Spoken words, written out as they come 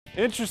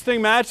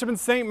Interesting matchup in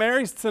St.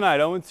 Mary's tonight.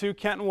 0-2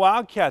 Kenton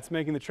Wildcats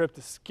making the trip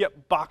to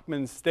Skip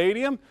Bachman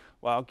Stadium.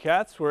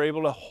 Wildcats were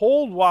able to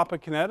hold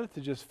Wapakoneta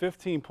to just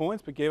 15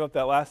 points, but gave up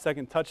that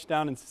last-second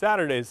touchdown in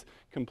Saturday's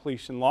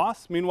completion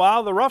loss.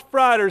 Meanwhile, the Rough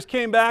Riders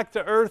came back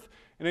to earth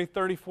in a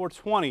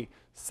 34-20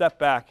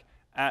 setback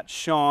at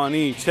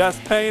Shawnee.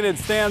 Chest painted,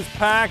 stands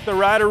packed. The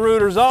Rider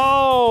Rooters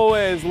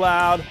always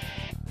loud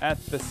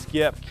at the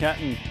Skip.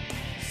 Kenton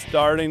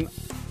starting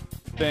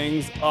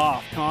things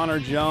off. Connor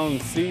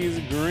Jones sees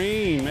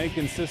green,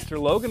 making Sister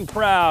Logan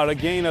proud. A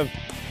gain of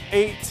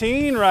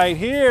 18 right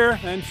here.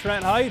 Then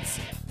Trent Heights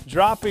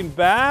dropping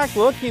back,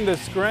 looking to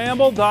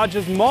scramble,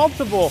 dodges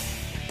multiple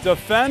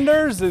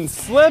defenders and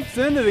slips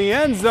into the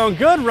end zone.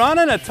 Good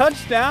running, a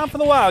touchdown for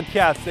the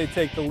Wildcats. They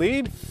take the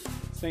lead.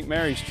 St.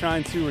 Mary's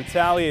trying to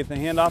retaliate. The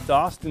handoff to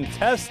Austin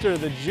Tester,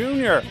 the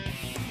junior.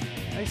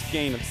 Nice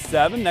gain of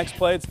 7. Next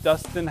play, it's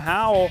Dustin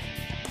Howell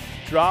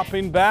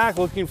dropping back,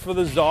 looking for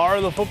the czar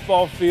of the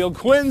football field.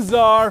 Quinn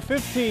Czar,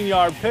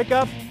 15-yard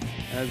pickup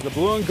as the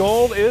blue and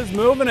gold is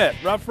moving it.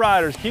 Rough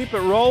Riders keep it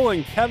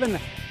rolling. Kevin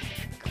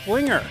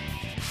Klinger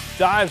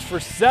dives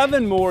for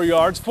 7 more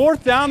yards.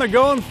 4th down, they're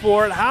going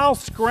for it. Howell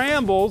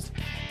scrambles,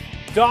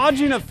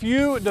 dodging a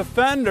few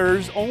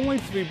defenders, only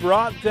to be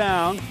brought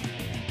down.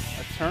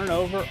 A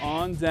turnover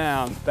on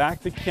down. Back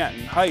to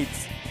Kenton.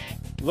 Heights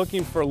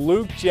looking for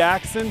Luke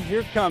Jackson.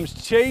 Here comes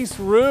Chase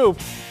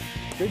Roof.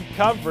 Good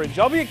coverage.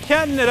 I'll be at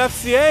Kenton at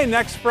FCA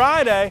next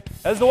Friday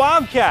as the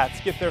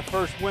Wildcats get their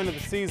first win of the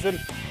season,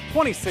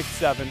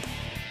 26-7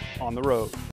 on the road.